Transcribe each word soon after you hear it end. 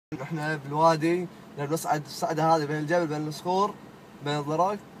احنا بالوادي بنصعد الصعدة هذه بين الجبل بين الصخور بين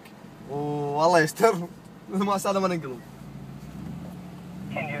الضرق والله يستر ما سالة ما ننقلب.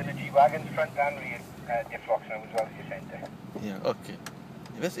 اوكي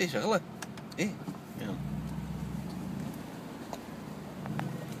بس ايه شغله ايه يلا.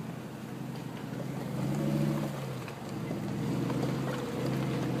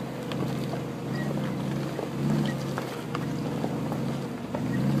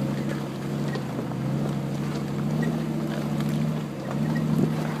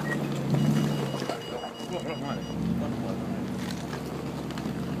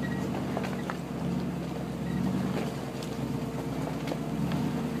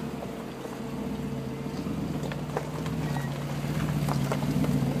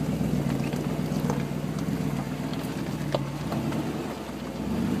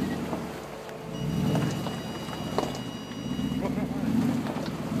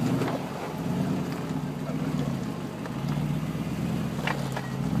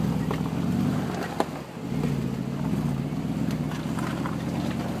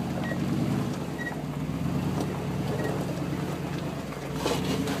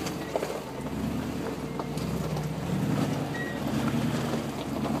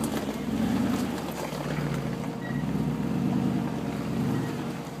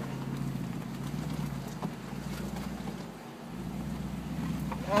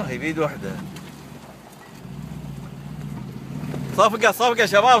 هي بيد واحدة. صفقة صفقة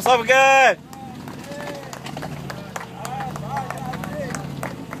شباب صفقة.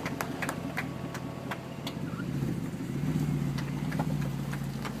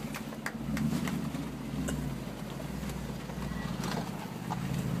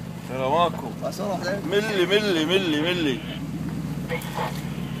 ترى ماكو. ملي.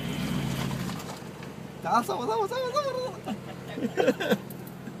 تعال صور.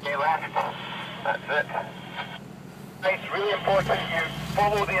 Okay, left. That's it. It's really important you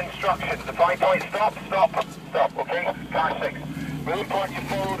follow the instructions. The 5 point stop, okay? Car 6. Really important you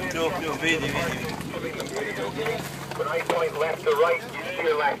follow the instructions. Okay? When I point left to right, you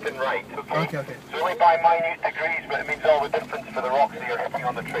steer left and right, okay? Okay. It's only by minute degrees, but it means all the difference for the rocks that you're hitting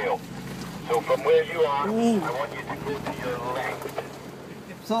on the trail. So from where you are, I want you to go to your left.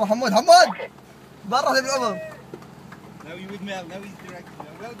 صور حمود Okay. برا تبي العمر. Now you with me, now he's directing.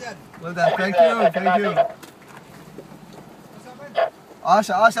 Well done, thank you.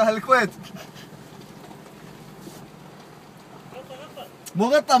 عاشا أهل الكويت.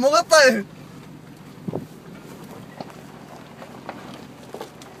 مغطى.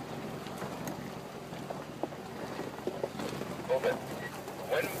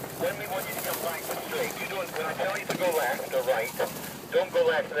 When we want you to come back to straight, when I tell you to go left or right, don't go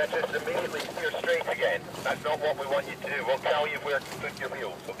left and then just immediately steer straight again. That's not what we want you to do. We'll tell you where to put your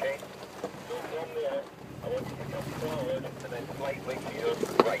wheels, okay? So from there, I want you to come forward and then slightly to your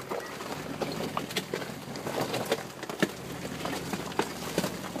right.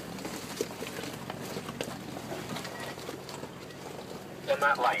 On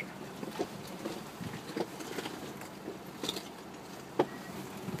that line.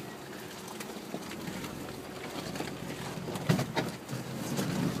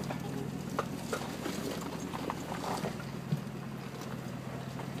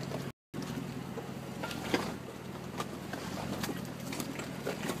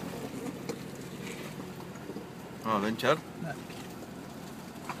 venture.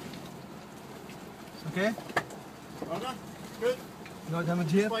 Okay. Well done. Good. No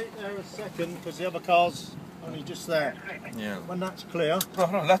damage here. Just wait there a second because the other car's only just there. Yeah. When that's clear.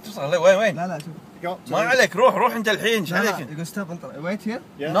 روح لا توصل وين لا شوف. Got ما عليك روح انت الحين ايش عليك؟ يقول ستوب wait here.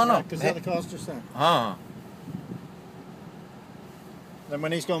 Yeah. No. Because the other car's just there. Then Then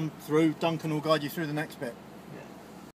when he's gone through, Duncan will guide you through the next bit.